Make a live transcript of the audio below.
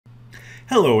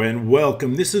Hello and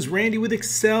welcome. This is Randy with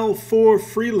Excel for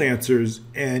Freelancers,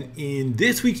 and in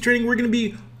this week's training we're going to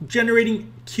be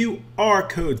generating QR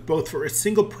codes both for a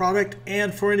single product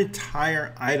and for an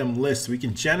entire item list. So we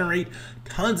can generate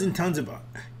tons and tons of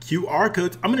QR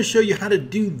codes. I'm going to show you how to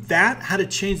do that, how to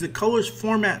change the colors,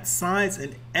 format, size,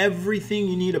 and everything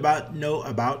you need to know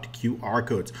about QR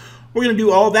codes. We're going to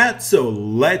do all that, so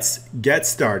let's get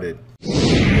started.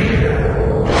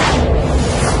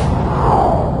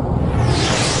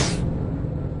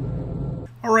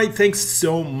 All right, thanks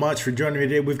so much for joining me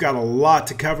today. We've got a lot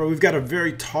to cover. We've got a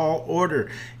very tall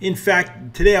order. In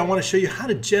fact, today I want to show you how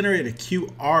to generate a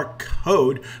QR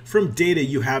code from data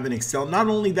you have in Excel. Not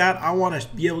only that, I want to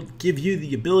be able to give you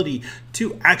the ability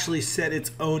to actually set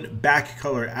its own back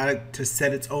color, to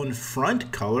set its own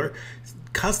front color,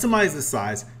 customize the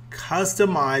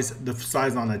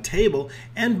size on a table,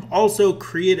 and also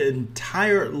create an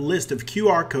entire list of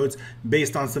QR codes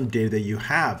based on some data that you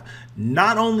have.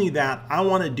 Not only that, I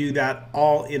want to do that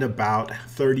all in about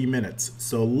 30 minutes.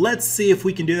 So let's see if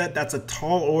we can do that. That's a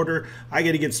tall order. I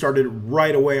got to get started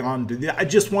right away on that. I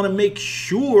just want to make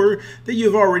sure that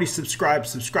you've already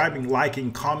subscribing,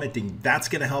 liking, commenting. That's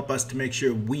going to help us to make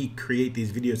sure we create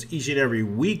these videos each and every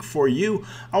week for you.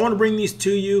 I want to bring these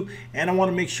to you, and I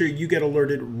want to make sure you get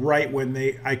alerted right when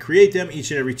I create them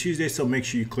each and every Tuesday. So make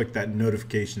sure you click that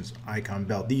notifications icon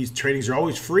bell. These trainings are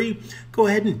always free. Go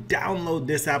ahead and download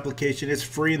this application. It's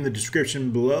free in the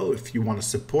description below if you want to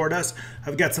support us.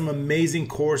 I've got some amazing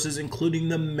courses, including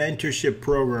the mentorship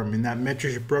program. In that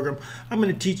mentorship program, I'm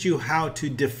going to teach you how to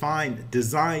define,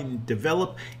 design,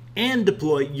 develop, and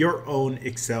deploy your own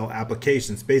Excel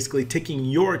applications. Basically taking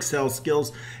your Excel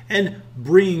skills and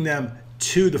bringing them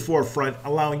to the forefront,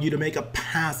 allowing you to make a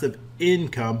passive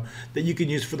income that you can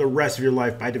use for the rest of your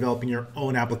life by developing your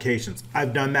own applications.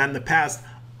 I've done that in the past.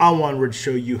 I wanted to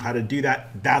show you how to do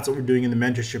that. That's what we're doing in the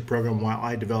mentorship program while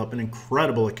I develop an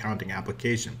incredible accounting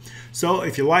application. So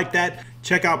if you like that,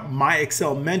 check out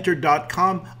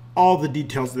myexcelmentor.com. All the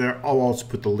details there. I'll also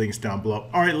put the links down below.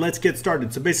 All right, let's get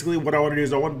started. So basically what I want to do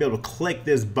is I want to be able to click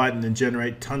this button and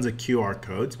generate tons of QR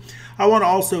codes. I want to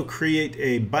also create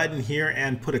a button here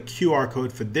and put a QR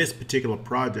code for this particular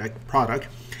product.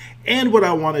 And what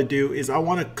I want to do is I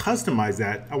want to customize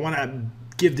that. I want to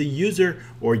give the user,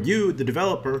 or you, the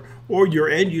developer, or your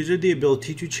end user, the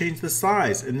ability to change the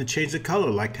size and to change the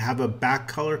color, like to have a back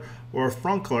color or a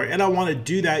front color. And I want to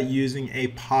do that using a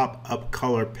pop-up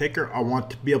color picker. I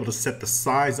want to be able to set the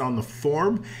size on the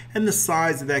form and the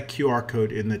size of that QR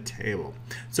code in the table.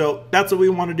 So that's what we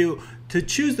want to do. To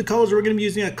choose the colors, we're going to be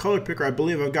using a color picker. I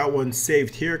believe I've got one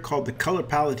saved here called the color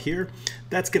palette here.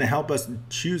 That's going to help us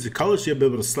choose the color, so you'll be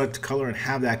able to select the color and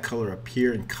have that color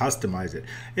appear and customize it.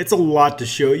 It's a lot to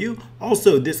show you.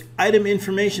 Also, this item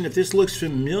information, if this looks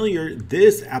familiar,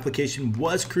 this application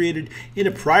was created in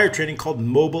a prior training called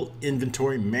Mobile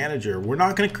Inventory Manager. We're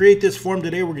not going to create this form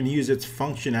today. We're going to use its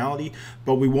functionality,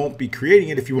 but we won't be creating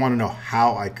it. If you want to know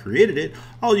how I created it,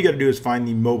 all you got to do is find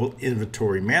the Mobile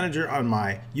Inventory Manager on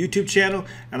my YouTube channel,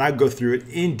 and I go through it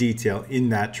in detail in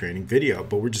that training video.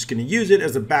 But we're just going to use it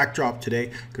as a backdrop today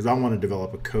because I want to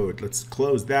develop a code. Let's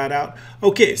close that out.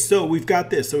 Okay, so we've got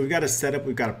this. So we've got a setup.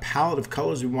 We've got a palette of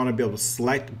colors. We want to be able to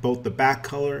select both the back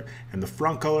color and the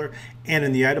front color. And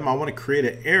in the item, I want to create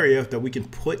an area that we can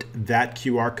put that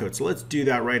QR code. So let's do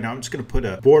that right now. I'm just going to put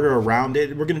a border around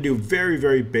it. We're going to do very,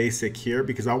 very basic here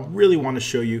because I really want to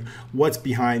show you what's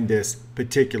behind this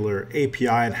particular API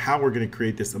and how we're going to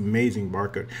create this amazing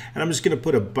barcode. And I'm just going to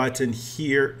put a button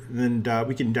here, and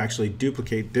we can actually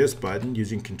duplicate this button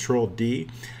using Control D.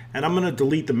 And I'm going to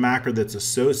delete the macro that's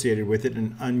associated with it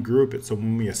and ungroup it. So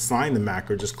when we assign the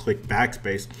macro, just click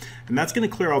backspace, and that's going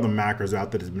to clear all the macros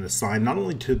out that has been assigned, not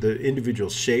only to the individual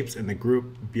shapes and the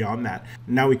group beyond that.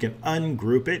 Now we can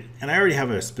ungroup it, and I already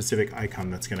have a specific icon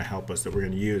that's going to help us that we're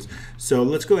going to use. So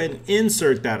let's go ahead and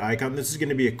insert that icon. This is going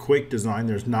to be a quick design.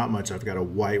 There's not much. I've got a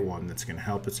white one that's going to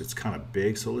help us. It's kind of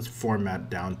big, so let's format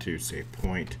down to say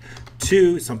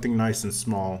 0.2, something nice and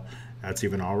small. That's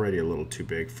even already a little too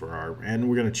big for our, and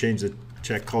we're going to change the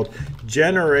check called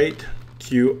generate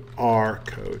QR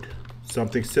code,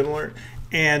 something similar.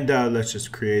 And let's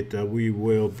just create, we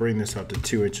will bring this up to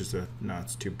 2 inches. No,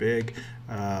 it's too big.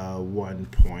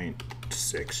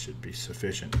 1.6 should be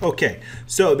sufficient. Okay,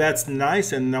 so that's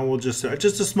nice. And now we'll just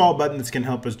a small button that's going to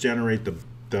help us generate the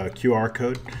QR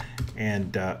code.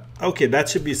 And okay, that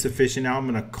should be sufficient. Now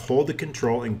I'm going to hold the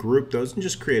control and group those and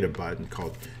just create a button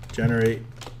called generate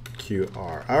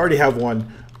QR. I already have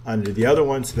one under the other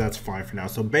one, so that's fine for now.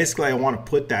 So basically I want to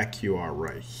put that QR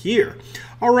right here.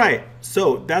 All right,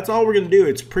 so that's all we're going to do.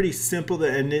 It's pretty simple.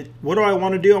 What do I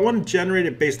want to do? I want to generate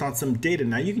it based on some data.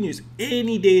 Now you can use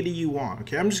any data you want.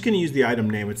 Okay, I'm just going to use the item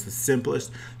name. It's the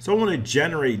simplest. So I want to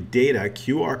generate data,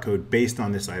 QR code based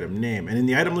on this item name. And in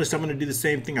the item list, I'm going to do the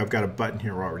same thing. I've got a button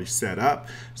here already set up.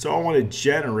 So I want to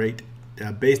generate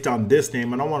based on this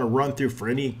name, and I want to run through for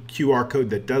any QR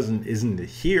code that isn't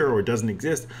here or doesn't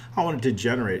exist. I want it to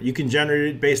generate. You can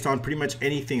generate it based on pretty much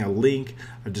anything, a link,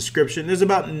 a description. There's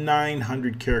about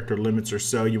 900 character limits or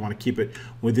so. You want to keep it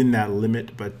within that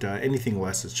limit, but anything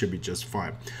less, it should be just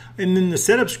fine. And then the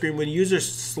setup screen, when the user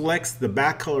selects the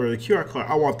back color or the QR color,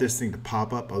 I want this thing to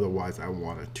pop up, otherwise I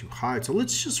want it to hide. So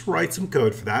let's just write some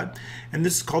code for that. And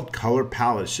this is called color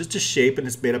palette. It's just a shape, and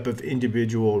it's made up of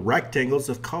individual rectangles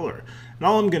of color. And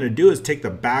all I'm going to do is take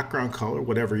the background color,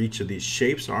 whatever each of these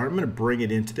shapes are, I'm going to bring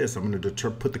it into this. I'm going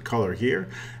to put the color here,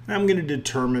 and I'm going to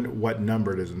determine what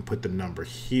number it is and put the number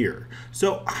here.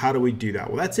 So how do we do that?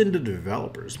 Well, that's into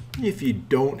developers. If you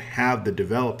don't have the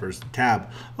developers tab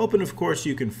open, of course,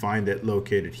 you can find it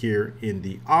located here in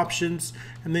the options,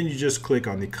 and then you just click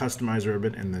on the customize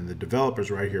ribbon and then the developers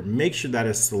right here. Make sure that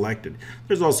is selected.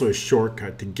 There's also a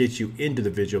shortcut to get you into the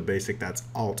Visual Basic. That's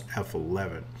Alt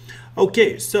F11.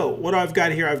 Okay, so what I've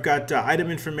got here, I've got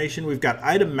item information. We've got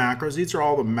item macros. These are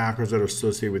all the macros that are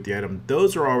associated with the item.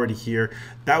 Those are already here.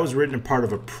 That was written in part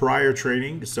of a prior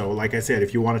training. So like I said,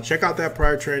 if you want to check out that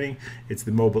prior training, it's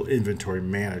the Mobile Inventory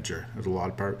Manager. There's a lot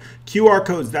of part. QR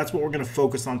codes, that's what we're going to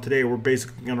focus on today. We're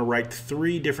basically going to write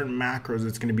 3 different macros.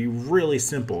 It's going to be really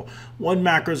simple. One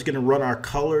macro is going to run our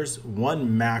colors.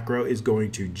 One macro is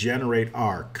going to generate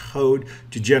our code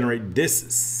to generate this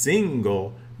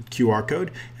single QR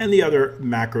code, and the other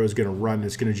macro is going to run,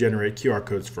 it's going to generate QR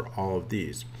codes for all of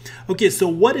these. Okay, so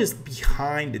what is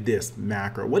behind this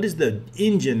macro? What is the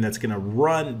engine that's going to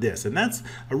run this? And that's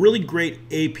a really great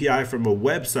API from a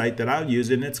website that I'll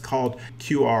use, and it's called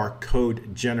QR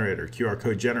Code Generator, QR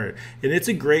Code Generator. And it's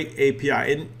a great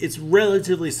API, and it's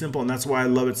relatively simple, and that's why I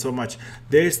love it so much.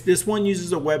 This one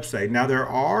uses a website. Now, there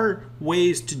are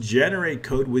ways to generate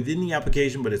code within the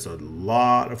application, but it's a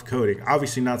lot of coding.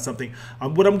 Obviously not something,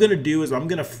 what I'm going to do is I'm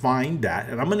going to find that,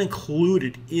 and I'm going to include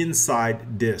it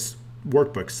inside this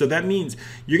workbook. So that means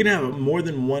you're going to have more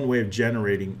than one way of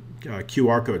generating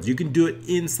QR codes. You can do it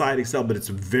inside Excel, but it's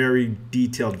a very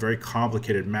detailed, very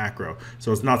complicated macro.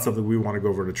 So it's not something we want to go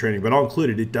over in the training, but I'll include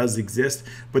it. It does exist,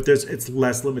 but it's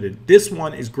less limited. This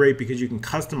one is great because you can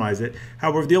customize it.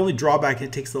 However, the only drawback,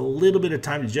 it takes a little bit of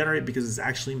time to generate because it's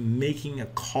actually making a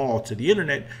call to the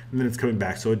internet and then it's coming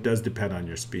back. So it does depend on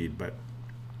your speed, but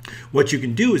what you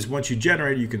can do is once you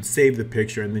generate it, you can save the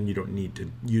picture and then you don't need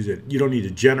to use it. You don't need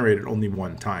to generate it only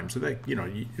one time. So that, you know,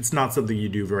 it's not something you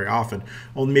do very often,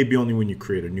 maybe only when you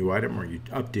create a new item or you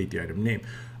update the item name.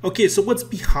 Okay, so what's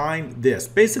behind this?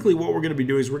 Basically what we're going to be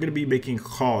doing is we're going to be making a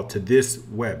call to this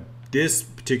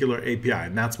particular API,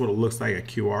 and that's what it looks like, a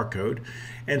QR code.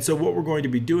 And so what we're going to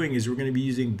be doing is we're going to be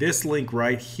using this link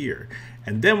right here.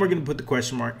 And then we're going to put the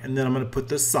question mark, and then I'm going to put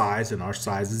the size, and our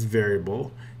size is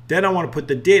variable. Then I want to put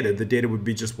the data. The data would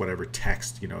be just whatever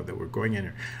text, you know, that we're going in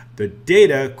here. The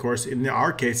data, of course, in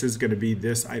our case is going to be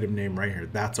this item name right here.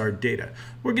 That's our data.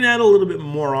 We're going to add a little bit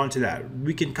more onto that.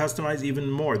 We can customize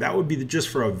even more. That would be just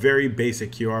for a very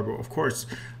basic QR, but of course,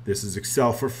 this is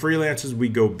Excel for freelancers. We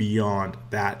go beyond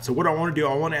that. So what I want to do,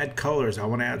 I want to add colors. I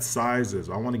want to add sizes.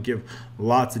 I want to give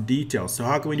lots of details. So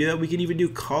how can we do that? We can even do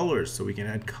colors. So we can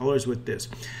add colors with this.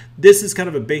 This is kind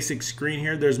of a basic screen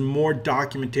here. There's more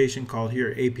documentation called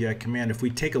here API command. If we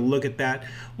take a look at that,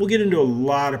 we'll get into a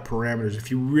lot of parameters.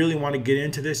 If you really want to get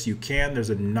into this, you can.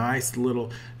 There's a nice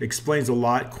little, explains a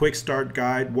lot, quick start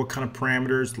guide, what kind of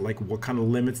parameters, like what kind of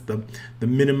limits. The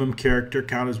minimum character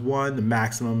count is 1. The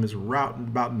maximum is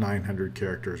about 900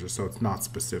 characters or so. It's not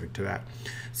specific to that.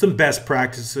 Some best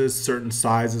practices, certain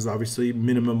sizes, obviously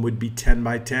minimum would be 10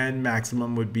 by 10,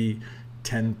 maximum would be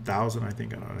 10,000, I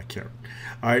think. I can't.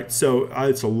 All right, so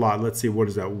it's a lot. Let's see, what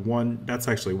is that? That's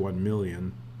actually 1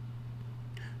 million.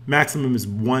 Maximum is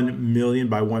 1 million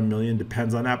by 1 million,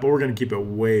 depends on that, but we're going to keep it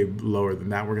way lower than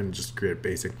that. We're going to just create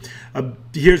basic.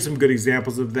 Here's some good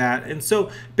examples of that. And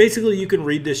so basically you can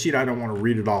read this sheet. I don't want to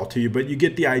read it all to you, but you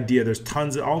get the idea. There's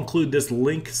tons. I'll include this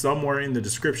link somewhere in the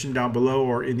description down below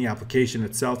or in the application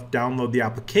itself. Download the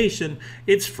application.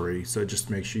 It's free, so just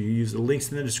make sure you use the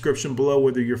links in the description below,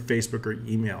 whether you're Facebook or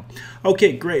email.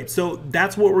 Okay, great. So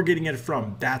that's what we're getting it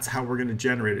from. That's how we're going to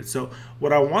generate it. So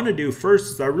what I want to do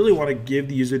first is I really want to give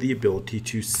the user user the ability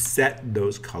to set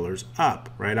those colors up,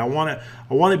 right? I want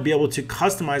to be able to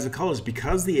customize the colors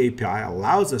because the API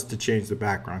allows us to change the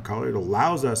background color. It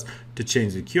allows us to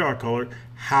change the QR color.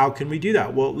 How can we do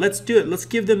that? Well, let's do it. Let's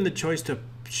give them the choice to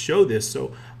show this.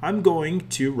 So I'm going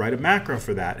to write a macro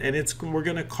for that, and we're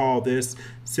going to call this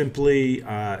simply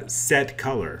set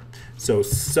color. So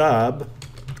sub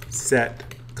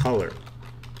set color.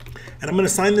 And I'm going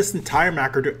to assign this entire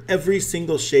macro to every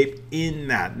single shape in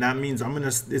that. And that means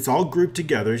it's all grouped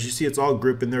together. As you see, it's all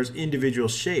grouped, and there's individual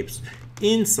shapes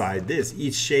inside this,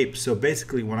 each shape. So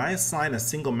basically, when I assign a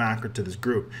single macro to this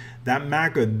group, that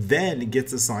macro then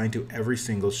gets assigned to every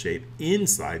single shape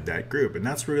inside that group. And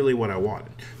that's really what I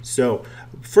wanted. So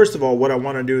first of all, what I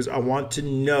want to do is I want to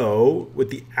know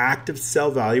with the active cell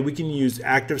value, we can use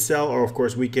active cell, or of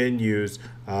course we can use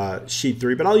sheet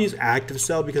 3, but I'll use active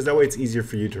cell because that way it's easier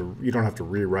for you don't have to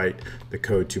rewrite the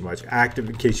code too much. Active,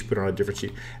 in case you put it on a different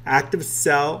sheet. Active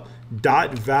cell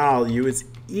dot value is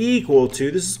equal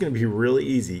to, this is going to be really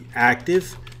easy,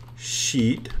 active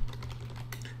sheet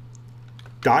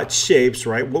dot shapes,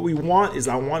 right? What we want is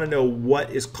I want to know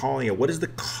what is calling it. What is the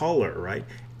color, right?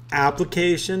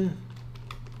 Application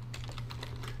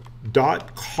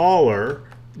dot color.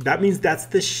 That means that's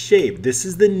the shape. This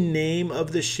is the name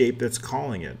of the shape that's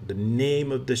calling it. The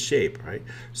name of the shape, right?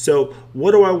 So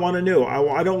what do I want to know?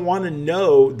 I don't want to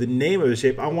know the name of the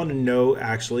shape. I want to know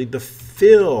actually the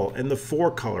fill and the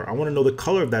for color. I want to know the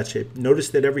color of that shape. Notice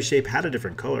that every shape had a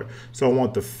different color. So I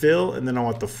want the fill, and then I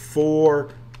want the for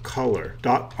color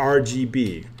dot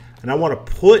RGB. And I want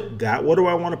to put that, what do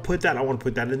I want to put that? I want to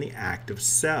put that in the active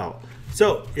cell.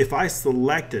 So if I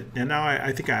select it, and now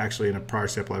I think I actually in a prior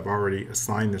sample I've already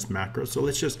assigned this macro. So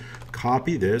let's just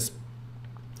copy this,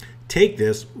 take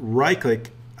this, right click,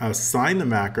 assign the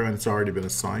macro, and it's already been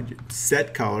assigned.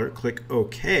 Set color, click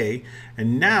OK.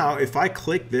 And now if I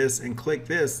click this and click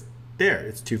this, there,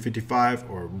 it's 255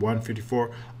 or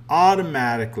 154.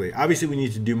 Automatically. Obviously we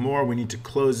need to do more. We need to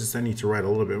close this. I need to write a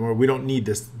little bit more. We don't need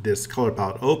this color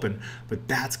palette open, but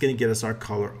that's going to get us our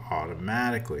color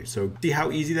automatically. So see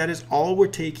how easy that is? All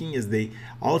it's taking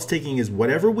is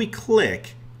whatever we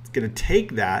click, it's going to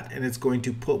take that and it's going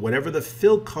to put whatever the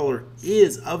fill color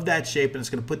is of that shape, and it's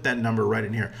going to put that number right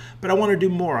in here. But I want to do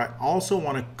more. I also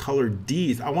want to color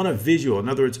D's. I want a visual. In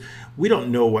other words, we don't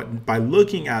know what, by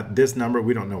looking at this number,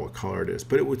 we don't know what color it is.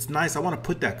 But it's nice. I want to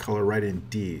put that color right in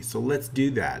D. So let's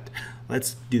do that.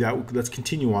 Let's do that. Let's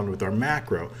continue on with our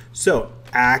macro. So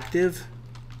active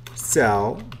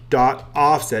cell dot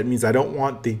offset means I don't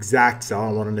want the exact cell.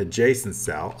 I want an adjacent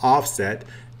cell. Offset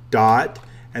dot,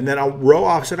 and then row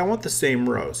offset, I want the same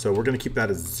row. So we're going to keep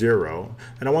that as 0.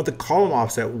 And I want the column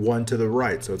offset 1 to the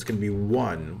right. So it's going to be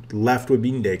 1. Left would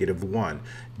be -1.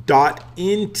 Dot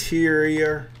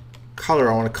interior color.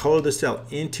 I want to color the cell.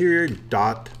 Interior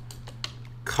dot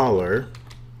color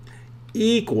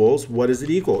equals, what does it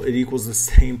equal? It equals the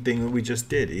same thing that we just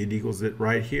did. It equals it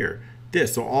right here.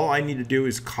 This. So all I need to do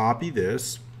is copy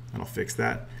this, and I'll fix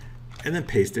that, and then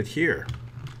paste it here.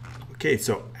 Okay,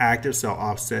 so active cell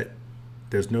offset.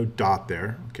 There's no dot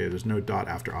there. Okay, there's no dot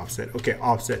after offset. Okay,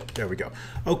 offset, there we go.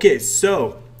 Okay,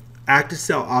 so active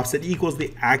cell offset equals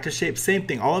the active shape. Same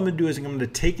thing. All I'm going to do is I'm going to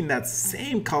take in that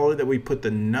same color that we put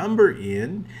the number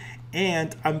in,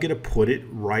 and I'm going to put it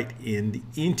right in the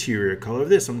interior color of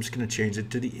this. I'm just going to change it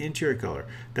to the interior color.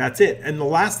 That's it. And the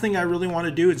last thing I really want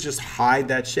to do is just hide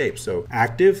that shape. So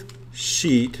active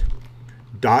sheet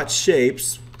dot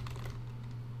shapes,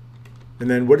 and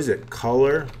then what is it?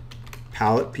 Color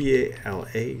palette,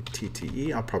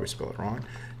 P-A-L-A-T-T-E, I'll probably spell it wrong,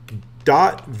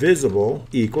 dot visible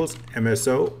equals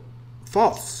MSO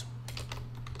false.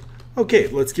 Okay,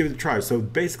 let's give it a try. So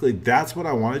basically that's what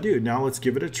I want to do. Now let's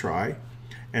give it a try.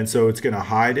 And so it's going to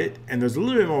hide it, and there's a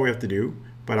little bit more we have to do,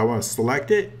 but I want to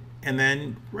select it and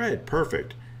then red,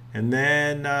 perfect. And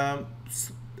then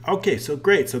okay, so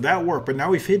great, so that worked, but now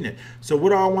we've hidden it. So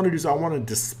what I want to do is I want to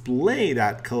display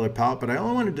that color palette, but I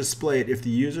only want to display it if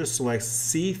the user selects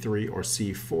C3 or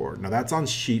C4. Now that's on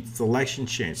sheet selection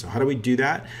change. So how do we do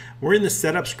that? We're in the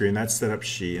setup screen, that's setup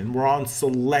sheet, and we're on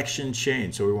selection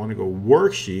change. So we want to go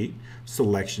worksheet,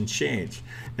 selection change.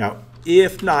 Now,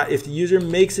 if not, if the user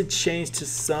makes a change to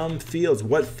some fields,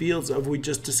 what fields have we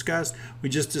just discussed? We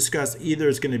just discussed either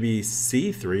it's going to be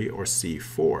C3 or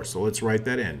C4. So let's write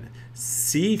that in.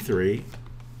 C3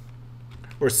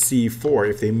 or C4.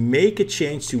 If they make a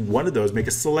change to one of those, make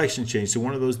a selection change to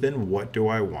one of those, then what do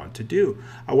I want to do?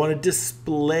 I want to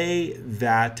display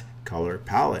that color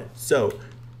palette. So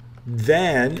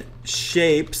then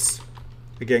shapes,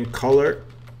 again, color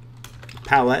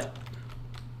palette,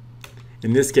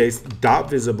 in this case,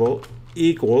 dot visible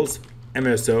equals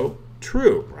MSO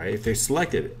true, right? If they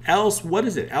selected it. Else, what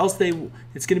is it? Else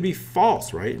it's going to be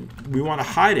false, right? We want to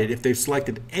hide it. If they've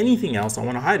selected anything else, I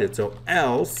want to hide it. So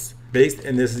else,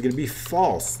 and this is going to be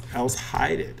false. Else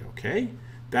hide it, okay?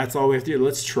 That's all we have to do.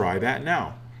 Let's try that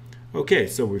now. Okay,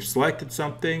 so we've selected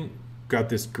something, got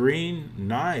this green,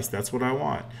 nice, that's what I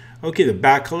want. Okay, the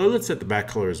back color, let's set the back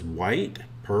color as white,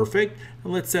 perfect.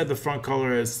 And let's set the front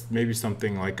color as maybe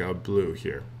something like a blue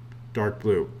here, dark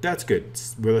blue. That's good,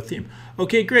 it's with a theme.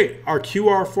 Okay, great. Our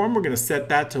QR form, we're gonna set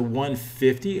that to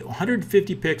 150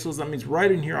 pixels. That means right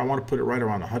in here, I wanna put it right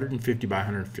around 150 by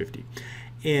 150.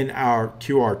 In our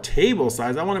QR table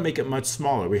size, I wanna make it much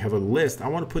smaller. We have a list, I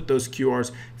wanna put those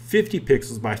QRs 50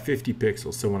 pixels by 50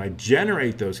 pixels. So when I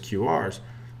generate those QRs,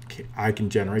 I can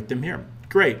generate them here.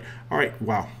 Great. All right.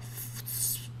 Wow.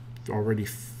 It's already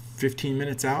 15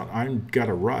 minutes out. I've got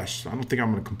to rush. I don't think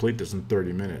I'm going to complete this in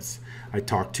 30 minutes. I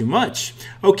talk too much.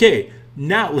 Okay.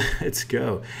 Now let's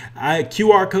go.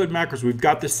 QR code macros. We've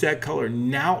got the set color.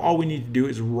 Now all we need to do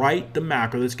is write the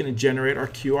macro that's going to generate our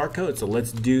QR code. So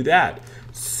let's do that.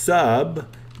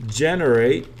 Sub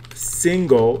generate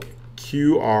single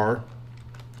QR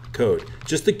code.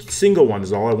 Just the single one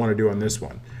is all I want to do on this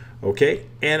one. Okay,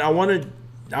 and I want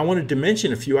to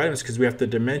dimension a few items because we have to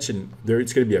dimension there.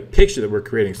 It's going to be a picture that we're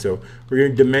creating. So we're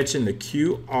going to dimension the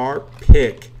QR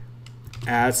pic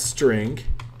as string,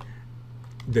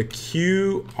 the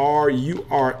QR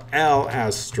URL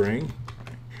as string,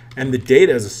 and the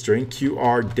data as a string,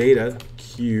 QR data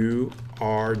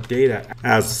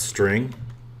as a string.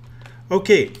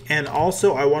 Okay, and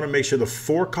also I want to make sure the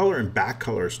forecolor and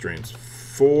backcolor strings.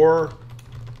 Forecolor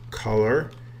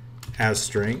as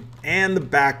string and the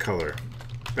backcolor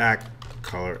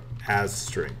as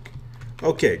string.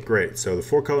 Okay, great. So the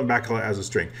forecolor and backcolor as a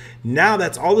string. Now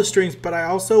that's all the strings, but I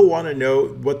also want to know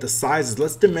what the size is.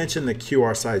 Let's dimension the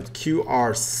QR size.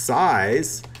 QR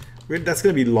size, that's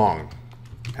going to be long,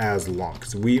 as long,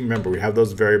 because remember we have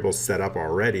those variables set up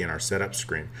already in our setup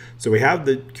screen. So we have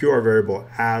the QR variable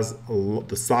as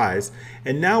the size,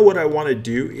 and now what I want to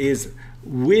do is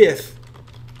with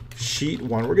sheet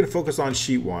 1, we're going to focus on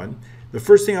sheet 1. The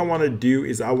first thing I want to do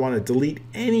is I want to delete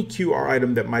any QR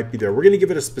item that might be there. We're going to give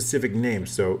it a specific name.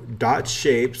 So dot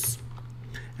shapes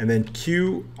and then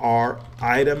QR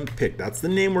item pick. That's the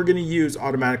name we're going to use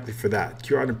automatically for that.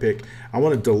 QR item pick. I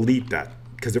want to delete that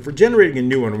because if we're generating a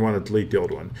new one, we want to delete the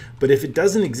old one. But if it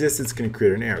doesn't exist, it's going to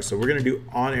create an error. So we're going to do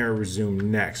on error resume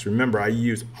next. Remember, I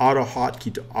use auto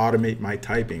hotkey to automate my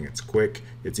typing. It's quick,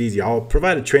 it's easy. I'll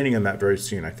provide a training on that very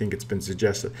soon. I think it's been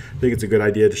suggested. I think it's a good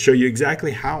idea to show you exactly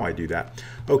how I do that.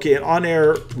 Okay, and on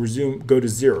error resume, go to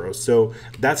 0. So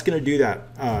that's going to do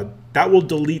that. That will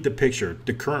delete the picture,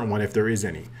 the current one, if there is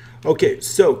any. Okay,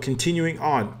 so continuing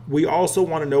on, we also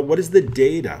want to know what is the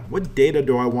data. What data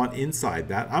do I want inside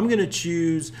that? I'm going to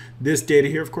choose this data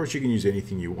here. Of course, you can use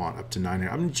anything you want up to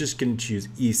 900. I'm just going to choose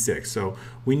E6. So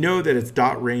we know that it's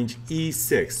dot range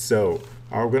E6. So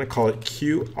we're going to call it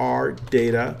QR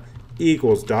data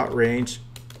equals dot range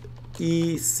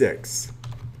E6.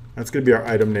 That's going to be our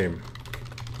item name,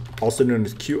 also known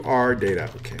as QR data.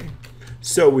 Okay.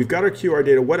 So we've got our QR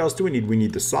data. What else do we need? We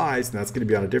need the size, and that's going to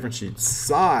be on a different sheet.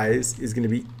 Size is going to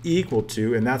be equal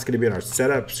to, and that's going to be on our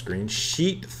setup screen,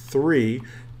 sheet 3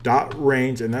 dot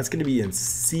range, and that's going to be in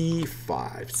C5.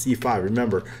 C5.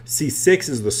 Remember, C6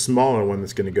 is the smaller one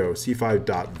that's going to go. C5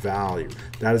 dot value.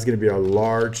 That is going to be our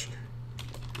large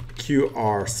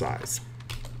QR size.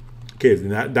 Okay,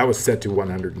 and that was set to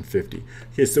 150.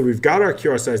 Okay, so we've got our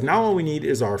QR size. Now all we need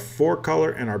is our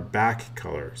forecolor and our back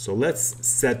color. So let's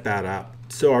set that up.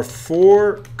 So our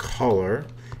forecolor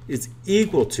is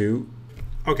equal to,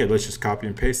 okay, let's just copy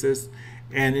and paste this.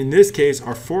 And in this case,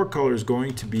 our forecolor is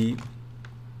going to be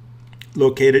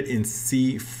located in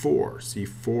C4.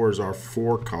 C4 is our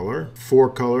forecolor.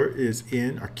 Forecolor is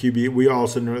in our QB. We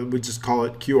also know, we just call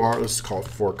it QR. Let's call it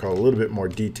forecolor, a little bit more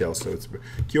detail. So it's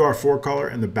QR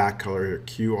forecolor and the back color here,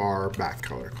 QR back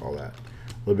color, call that.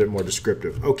 A little bit more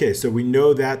descriptive. Okay, so we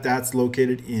know that that's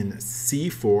located in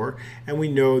C4, and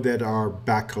we know that our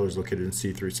back color is located in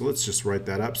C3. So let's just write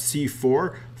that up.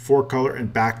 C4, forecolor,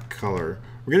 and back color.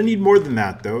 We're going to need more than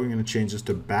that, though. We're going to change this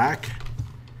to back.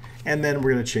 And then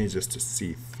we're going to change this to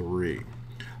C3.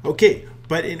 Okay,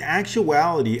 but in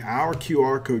actuality, our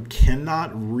QR code cannot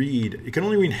read, it can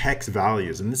only read hex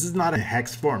values, and this is not a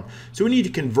hex form. So we need to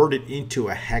convert it into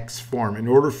a hex form in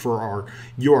order for our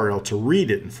URL to read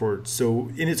it. And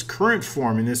so in its current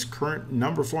form, in this current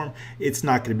number form, it's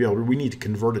not going to be able to, we need to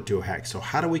convert it to a hex. So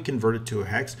how do we convert it to a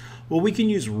hex? Well, we can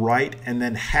use write and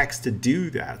then hex to do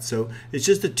that. So it's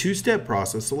just a two-step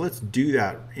process. So let's do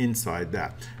that inside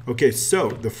that. Okay, so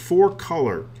the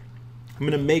forecolor I'm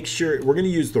going to make sure we're going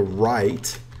to use the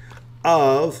right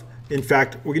of, in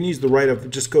fact, we're going to use the right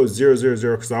of, just go 0, 0,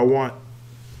 0, because I want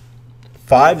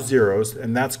 5 zeros,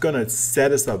 and that's going to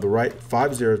set us up the right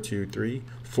 5, 0, 2, 3,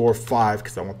 4, 5,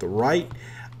 because I want the right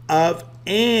of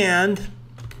and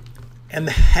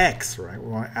the hex, right? We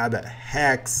want to add that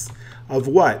hex of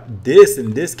what? This,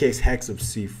 in this case, hex of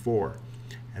C4.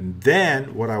 And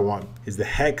then what I want is the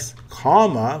hex,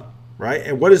 comma, right?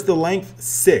 And what is the length?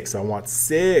 6. I want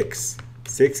 6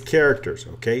 characters.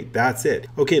 Okay, that's it.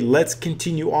 Okay, let's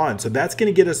continue on. So that's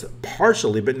going to get us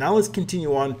partially, but now let's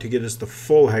continue on to get us the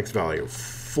full hex value.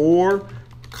 4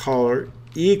 color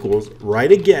equals,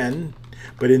 right again,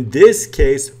 but in this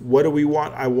case, what do we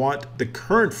want? I want the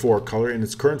current 4 color in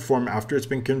its current form after it's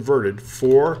been converted.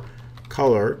 4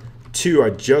 color 2. I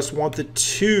just want the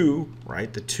 2,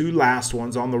 right? The 2 last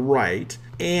ones on the right.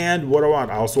 And what do I want?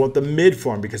 I also want the mid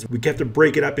form, because we have to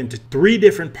break it up into 3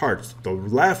 different parts: the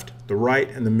left, the right,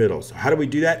 and the middle. So how do we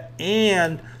do that?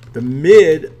 And the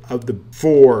mid of the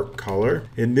 4 color,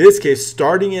 in this case,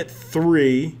 starting at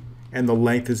 3, and the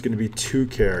length is going to be 2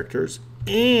 characters.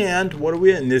 And what do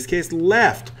we, in this case,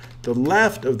 left, the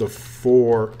left of the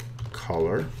 4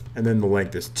 color, and then the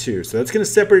length is 2. So that's going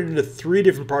to separate it into 3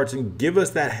 different parts and give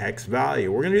us that hex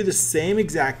value. We're going to do the same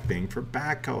exact thing for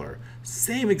back color.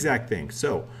 Same exact thing.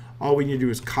 So all we need to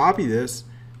do is copy this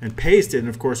and paste it. And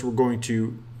of course, we're going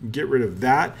to get rid of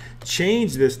that.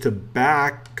 Change this to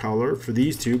back color for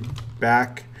these two.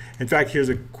 Back. In fact, here's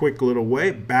a quick little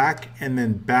way. Back and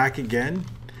then back again.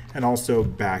 And also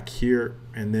back here.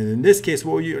 And then in this case,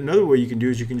 another way you can do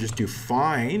is you can just do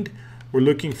find. We're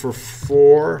looking for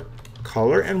 4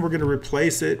 color, and we're going to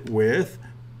replace it with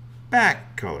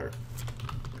back color.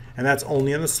 And that's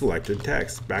only in the selected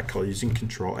text. Back color using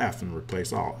Control F and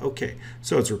replace all. Okay,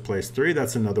 so it's replace 3.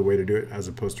 That's another way to do it as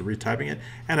opposed to retyping it.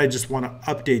 And I just want to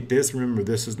update this. Remember,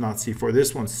 this is not C4.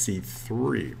 This one's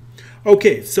C3.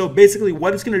 Okay, so basically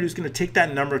what it's going to do is going to take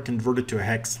that number, convert it to a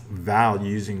hex value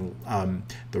using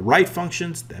the right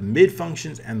functions, the mid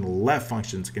functions, and the left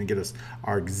functions. It's going to get us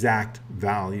our exact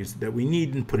values that we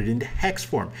need and put it into hex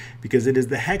form, because it is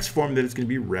the hex form that is going to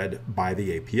be read by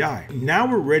the API. Now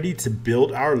we're ready to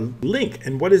build our link.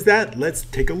 And what is that? Let's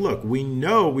take a look. We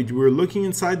know we're looking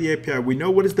inside the API. We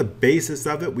know what is the basis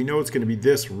of it. We know it's going to be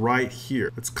this right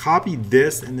here. Let's copy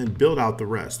this and then build out the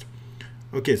rest.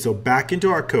 Okay, so back into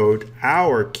our code,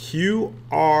 our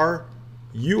QR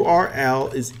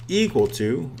URL is equal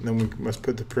to, and then we must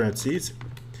put the parentheses,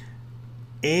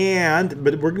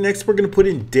 but next we're going to put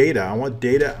in data. I want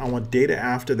data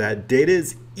after that. Data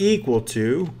is equal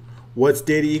to, what's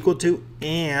data equal to?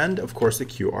 And of course the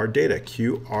QR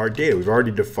data. We've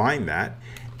already defined that.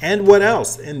 And what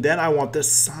else? And then I want the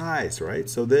size, right?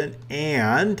 So then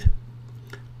and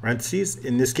parentheses,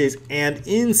 in this case, and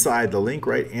inside the link,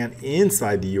 right? And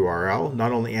inside the URL,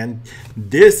 not only and,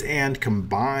 this and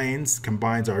combines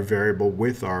our variable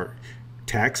with our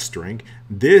text string.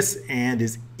 This and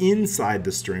is inside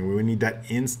the string. We need that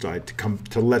inside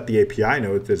to let the API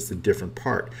know that it's a different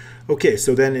part. Okay,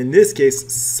 so then in this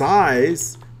case,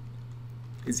 size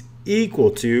is equal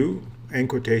to, end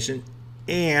quotation,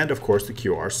 and of course the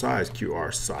QR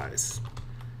size.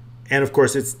 And of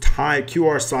course, it's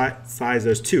QR size,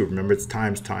 there's 2. Remember, it's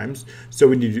times. So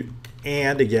we need to do,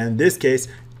 and again, in this case,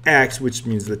 X, which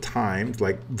means the times,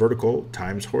 like vertical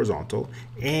times horizontal.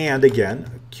 And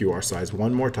again, QR size,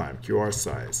 one more time, QR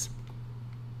size.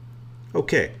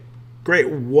 Okay, great.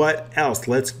 What else?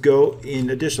 Let's go in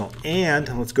additional. And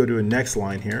let's go to a next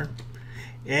line here.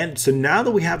 And so now that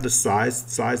we have the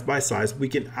size by size,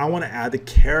 I want to add the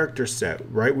character set,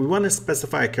 right? We want to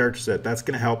specify a character set. That's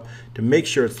going to help to make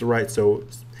sure it's the right. So,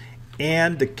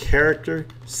 and the character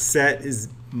set is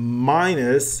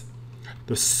minus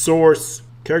the source,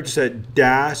 character set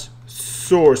dash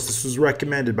source. This was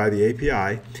recommended by the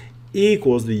API,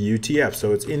 equals the UTF.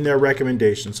 So it's in their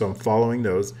recommendation. So I'm following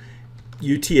those.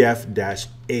 UTF dash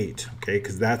 8, okay,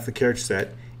 because that's the character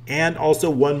set. And also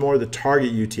one more, the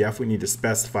target UTF, we need to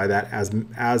specify that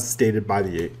as stated by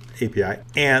the API.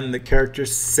 And the character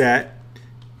set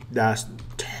dash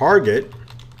target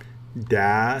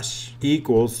dash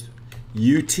equals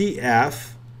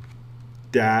UTF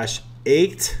dash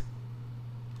 8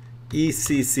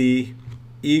 ECC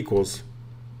equals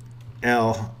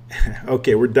L.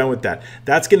 Okay, we're done with that.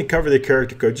 That's going to cover the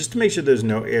character code just to make sure there's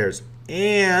no errors.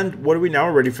 And what are we now?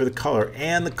 We're ready for the color.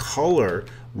 And the color,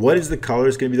 what is the color?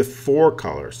 It's going to be the 4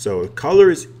 color. So the color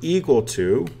is equal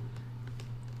to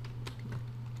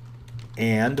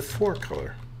and the 4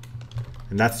 color.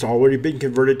 And that's already been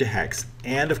converted to hex.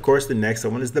 And of course, the next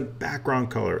one is the background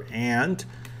color. And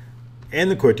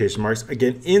and the quotation marks.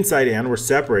 Again, inside and, we're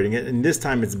separating it, and this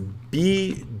time it's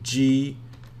BG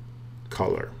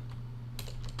color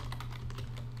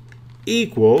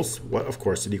equals what? Of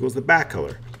course, it equals the back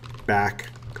color. Back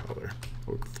color.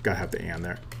 We've got to have the and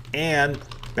there. And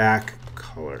back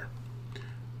color.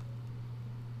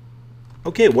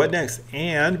 Okay, what next?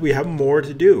 And we have more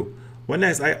to do. What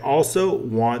next? I also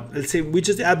want, let's say we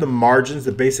just add the margins,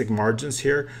 the basic margins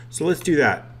here. So let's do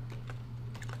that.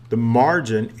 The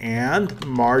margin and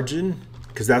margin,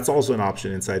 because that's also an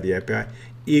option inside the API,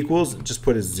 equals, just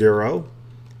put a 0.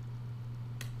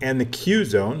 And the Q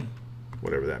zone,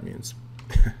 whatever that means.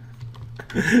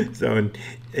 So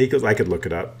equals, I could look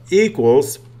it up,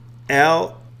 equals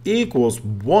L equals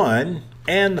 1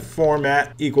 and the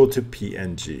format equal to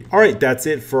PNG. All right, that's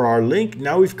it for our link.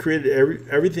 Now we've created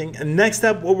everything. And next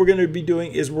up, what we're going to be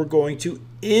doing is we're going to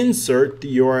insert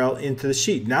the URL into the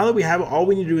sheet. Now that we have it, all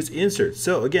we need to do is insert.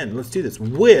 So again, let's do this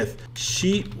with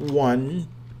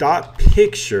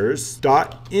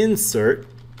sheet1.pictures.insert.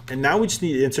 And now we just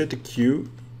need to insert the QR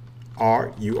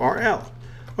URL.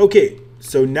 Okay,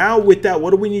 so now with that,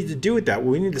 what do we need to do with that?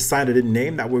 Well, we need to assign it a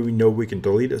name. That way we know we can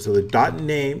delete it. So the dot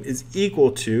name is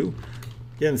equal to,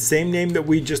 again, the same name that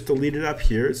we just deleted up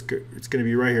here. It's going to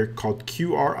be right here called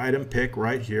QR item pick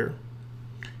right here.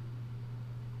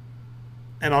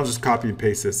 And I'll just copy and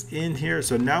paste this in here.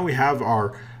 So now we have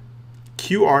our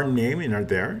QR name in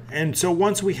there. And so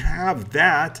once we have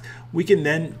that, we can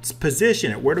then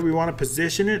position it. Where do we want to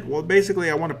position it? Well, basically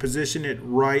I want to position it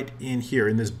right in here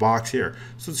in this box here.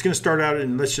 So it's going to start out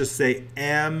in, let's just say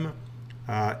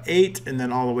M8 and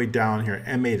then all the way down here.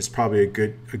 M8 is probably a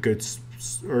good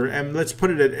or let's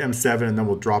put it at M7 and then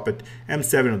we'll drop it.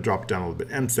 M7 will drop it down a little bit.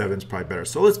 M7 is probably better.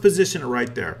 So let's position it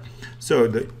right there. So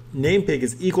the name pick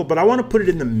is equal, but I want to put it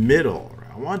in the middle.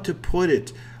 I want to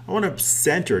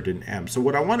center it in M. So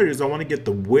what I want to do is I want to get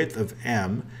the width of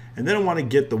M, and then I want to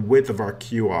get the width of our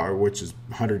QR, which is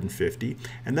 150,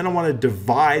 and then I want to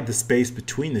divide the space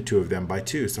between the two of them by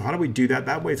 2. So how do we do that?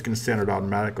 That way it's going to center it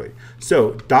automatically.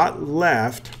 So dot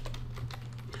left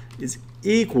is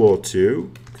equal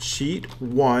to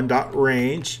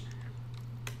sheet1.range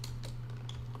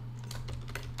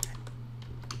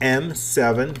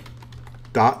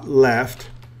M7.left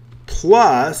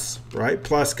plus, right,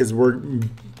 plus because we're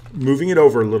moving it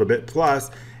over a little bit, plus,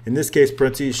 in this case,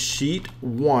 parentheses,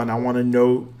 sheet1, I want to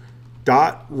know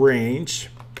dot range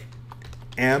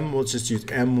M, let's just use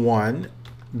M1.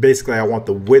 Basically, I want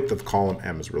the width of column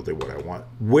M is really what I want.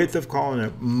 Width of column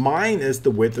M minus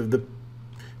the width of the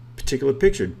particular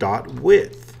picture, dot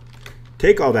width.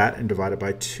 Take all that and divide it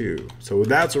by 2. So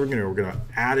that's what we're going to do. We're going to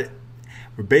add it.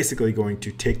 We're basically going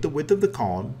to take the width of the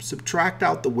column, subtract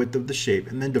out the width of the shape,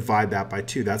 and then divide that by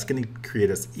 2. That's going to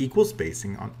create us equal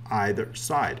spacing on either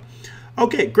side.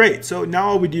 Okay, great. So now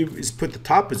all we do is put the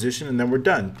top position, and then we're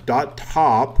done. Dot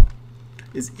top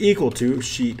is equal to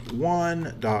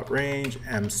sheet1.range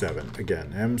M7.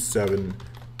 Again, M7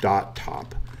 dot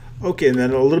top. Okay, and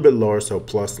then a little bit lower, so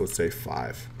plus, let's say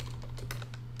 5.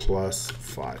 Plus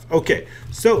 5. Okay,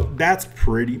 so that's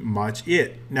pretty much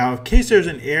it. Now, in case there's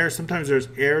an error, sometimes there's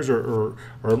errors, or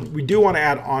we do want to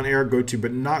add on error go to,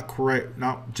 but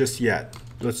not just yet.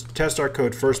 Let's test our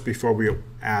code first before we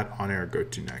add on error go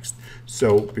to next.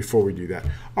 So before we do that,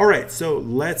 all right. So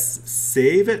let's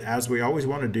save it as we always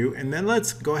want to do, and then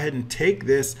let's go ahead and take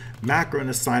this macro and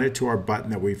assign it to our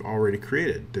button that we've already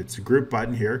created. It's a group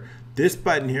button here. This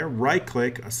button here,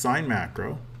 right-click, assign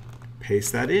macro,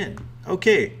 paste that in.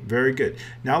 Okay, very good.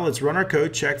 Now let's run our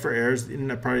code, check for errors. In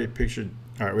the probably picture,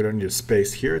 all right, we don't need a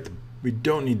space here. We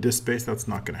don't need this space. That's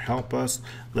not going to help us.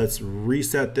 Let's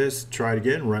reset this, try it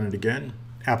again, run it again.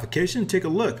 Application, take a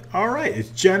look. All right, it's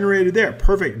generated there.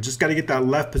 Perfect. Just got to get that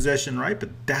left possession right, but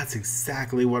that's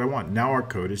exactly what I want. Now our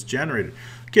code is generated.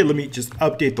 Okay, let me just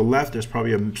update the left. There's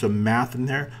probably some math in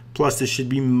there. Plus, this should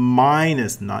be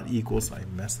minus, not equals. I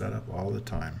mess that up all the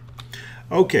time.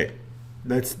 Okay.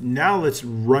 Let's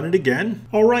run it again.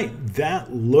 All right,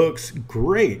 that looks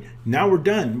great. Now we're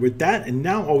done with that, and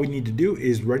now all we need to do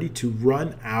is ready to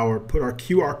put our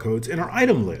QR codes in our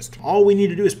item list. All we need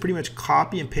to do is pretty much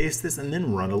copy and paste this and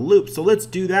then run a loop. So let's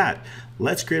do that.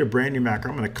 Let's create a brand new macro.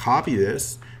 I'm going to copy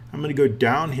this. I'm going to go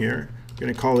down here. I'm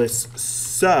going to call this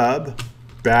sub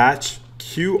batch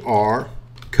QR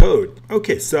code.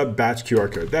 Okay, sub batch QR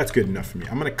code. That's good enough for me.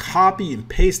 I'm going to copy and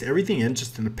paste everything in,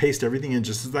 just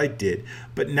as I did.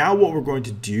 But now what we're going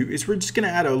to do is we're just going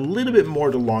to add a little bit more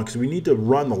to long because we need to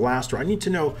run the last row. I need to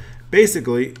know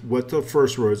basically what the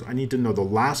first row is. I need to know the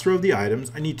last row of the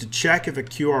items. I need to check if a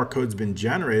QR code's been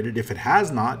generated. If it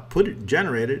has not, put it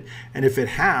generated. And if it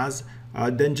has,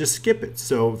 then just skip it.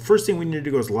 So first thing we need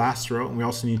to do is last row, and we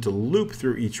also need to loop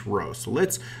through each row. So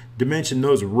let's dimension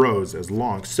those rows as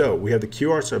long. So we have the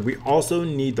QR sub. We also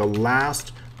need the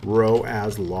last row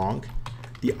as long,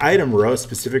 the item row,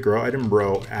 specific row, item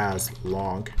row as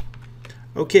long.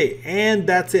 Okay, and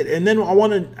that's it. And then I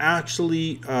want to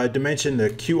actually dimension the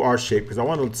QR shape because I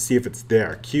want to see if it's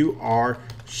there. QR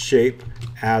shape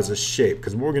as a shape,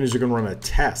 because what we're going to do is we're going to run a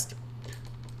test.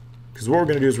 Because what we're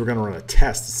going to do is we're going to run a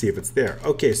test to see if it's there.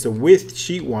 Okay, so with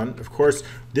sheet 1, of course,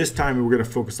 this time we're going to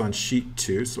focus on sheet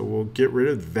 2. So we'll get rid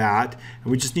of that.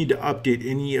 And we just need to update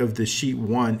any of the sheet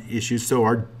 1 issues. So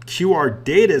our QR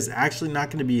data is actually not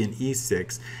going to be in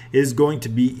E6. It is going to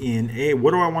be in A.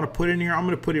 What do I want to put in here? I'm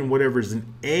going to put in whatever is in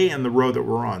A and the row that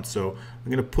we're on. So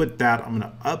I'm going to put that. I'm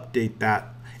going to update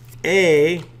that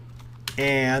A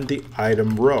and the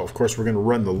item row. Of course, we're going to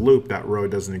run the loop. That row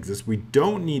doesn't exist. We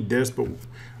don't need this, but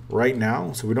right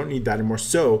now, so we don't need that anymore.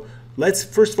 So let's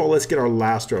first of all, let's get our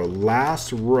last row.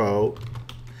 Last row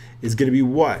is going to be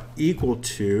what? Equal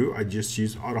to, I just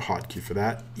used auto hotkey for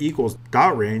that, equals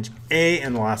dot range A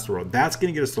and the last row. That's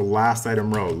going to get us the last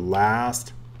item row.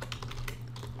 Last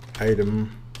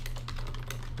item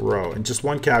row. And just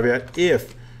one caveat,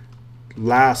 if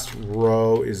last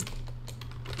row is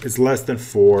less than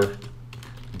 4,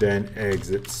 then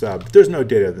exit sub. There's no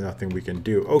data, nothing we can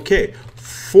do. Okay,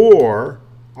 for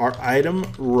our item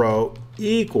row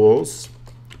equals,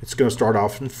 it's going to start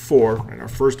off in 4, and our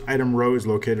first item row is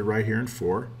located right here in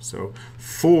 4. So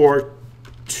 4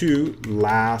 to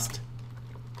last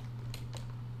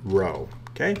row.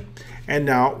 Okay, and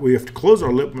now we have to close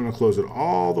our loop. I'm going to close it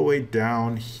all the way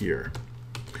down here.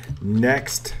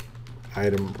 Next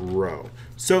item row.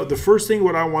 So the first thing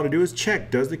what I want to do is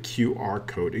check, does the QR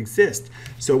code exist?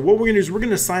 So what we're going to do is we're going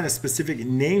to assign a specific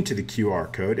name to the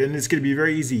QR code, and it's going to be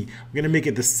very easy. We're going to make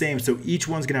it the same, so each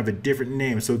one's going to have a different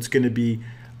name. So it's going to be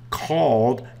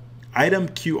called item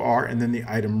QR and then the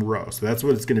item row. So that's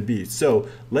what it's going to be. So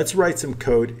let's write some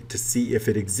code to see if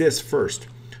it exists first.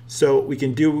 So we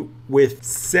can do with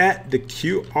set the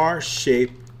QR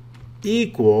shape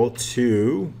equal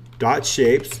to dot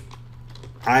shapes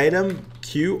item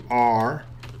QR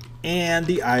and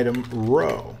the item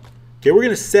row. Okay, we're going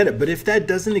to set it, but if that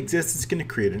doesn't exist, it's going to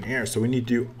create an error. So we need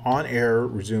to do on error,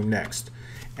 resume next,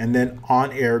 and then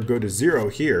on error, go to 0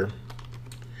 here,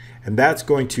 and that's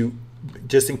going to,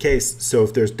 just in case, so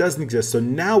if theirs doesn't exist, so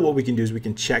now what we can do is we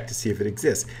can check to see if it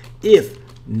exists. If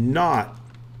not,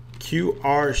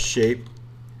 QR shape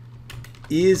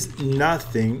is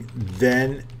nothing,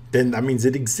 then that means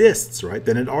it exists, right?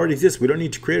 Then it already exists. We don't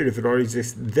need to create it if it already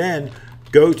exists. Then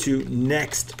go to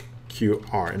next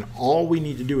QR, and all we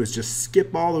need to do is just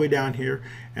skip all the way down here,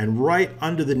 and right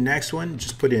under the next one,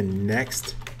 just put in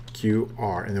next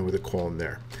QR, and then with a colon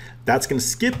there. That's going to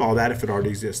skip all that if it already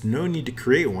exists. No need to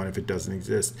create one if it doesn't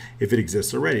exist, if it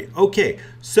exists already. Okay,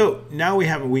 so now we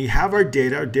have our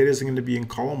data. Our data is going to be in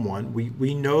column 1.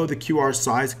 We know the QR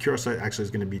size. The QR size actually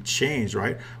is going to be changed,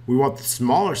 right? We want the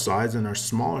smaller size, and our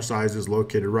smaller size is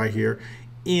located right here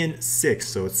in 6,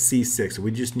 so it's C6. So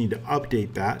we just need to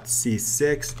update that,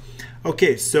 C6.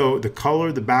 Okay, so the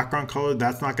color, the background color,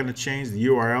 that's not going to change. The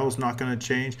URL is not going to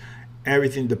change.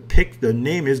 Everything, the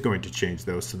name is going to change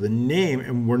though. So the name,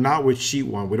 and we're not with sheet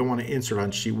 1. We don't want to insert on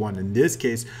sheet 1. In this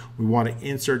case, we want to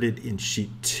insert it in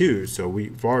sheet 2. So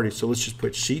so let's just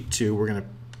put sheet 2. We're going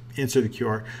to insert the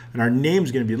QR, and our name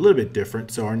is going to be a little bit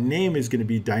different. So our name is going to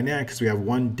be dynamic because we have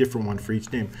one different one for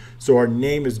each name. So our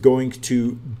name is going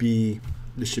to be,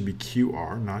 this should be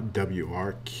QR, not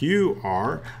WR.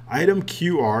 QR, item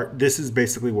QR. This is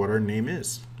basically what our name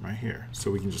is right here. So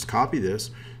we can just copy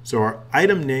this. So our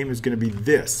item name is going to be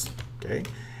this, okay?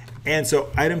 And so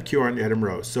item QR and the item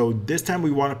row. So this time we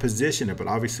want to position it, but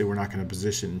obviously we're not going to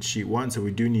position sheet 1, so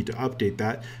we do need to update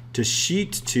that to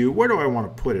sheet 2. Where do I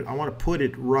want to put it? I want to put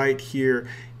it right here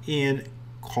in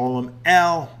column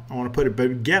L. I want to put it,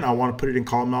 but again, I want to put it in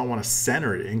column L. I want to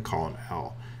center it in column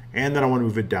L. And then I want to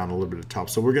move it down a little bit at the top.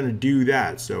 So we're going to do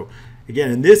that. So again,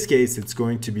 in this case, it's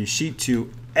going to be sheet 2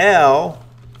 L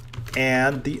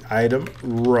and the item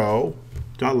row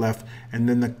dot left, and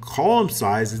then the column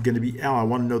size is going to be L. I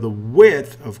want to know the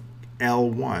width of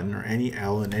L1, or any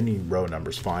L in any row number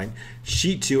is fine.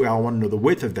 Sheet 2 L, I want to know the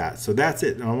width of that. So that's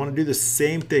it. And I want to do the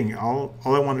same thing. All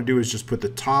I want to do is just put the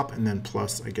top and then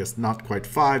plus, I guess not quite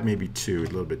 5, maybe 2, a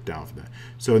little bit down for that.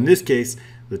 So in this case,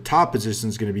 the top position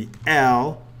is going to be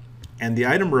L, and the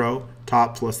item row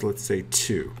top plus, let's say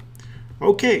 2.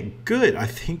 Okay, good. I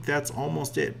think that's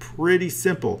almost it. Pretty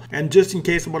simple. And just in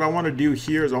case, what I want to do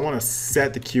here is I want to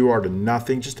set the QR to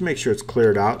nothing just to make sure it's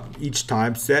cleared out each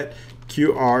time. Set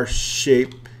QR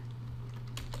shape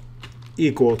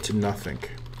equal to nothing.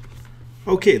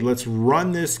 Okay, let's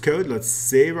run this code. Let's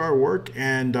save our work,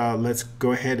 and let's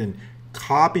go ahead and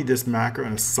copy this macro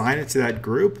and assign it to that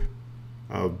group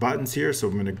of buttons here. So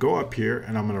I'm going to go up here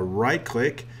and I'm going to right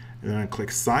click and then I'm going to click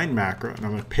Assign Macro and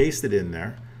I'm going to paste it in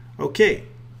there. Okay,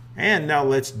 and now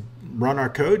let's run our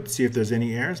code, see if there's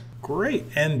any errors. Great,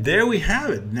 and there we have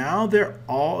it. Now they're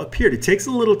all appeared. It takes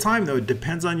a little time though. It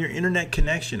depends on your internet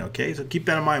connection, okay? So keep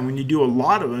that in mind when you do a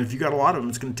lot of them. If you got a lot of them,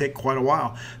 it's going to take quite a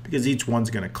while because each one's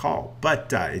going to call.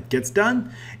 But it gets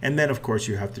done, and then of course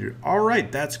you have to do it. All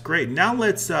right, that's great. Now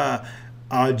let's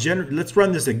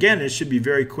run this again. It should be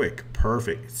very quick.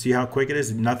 Perfect. See how quick it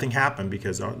is? Nothing happened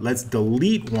because let's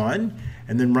delete one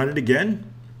and then run it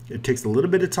again. It takes a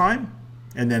little bit of time.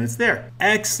 And then it's there.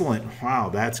 Excellent. Wow,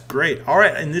 that's great. All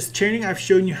right, in this training, I've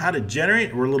shown you how to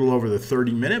generate. We're a little over the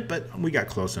 30-minute, but we got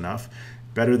close enough.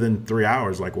 Better than 3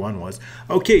 hours like one was.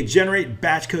 Okay, generate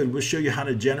batch code. We'll show you how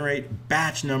to generate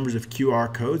batch numbers of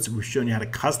QR codes. We've shown you how to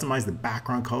customize the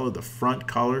background color, the front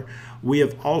color. We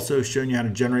have also shown you how to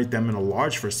generate them in a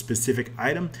large for a specific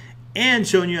item, and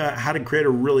showing you how to create a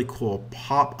really cool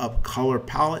pop-up color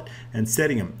palette and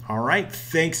setting them. All right,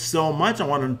 thanks so much. I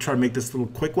want to try to make this little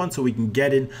quick one so we can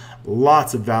get in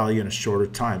lots of value in a shorter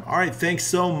time. All right, thanks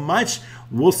so much.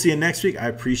 We'll see you next week. I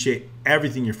appreciate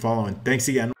everything you're following. Thanks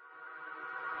again.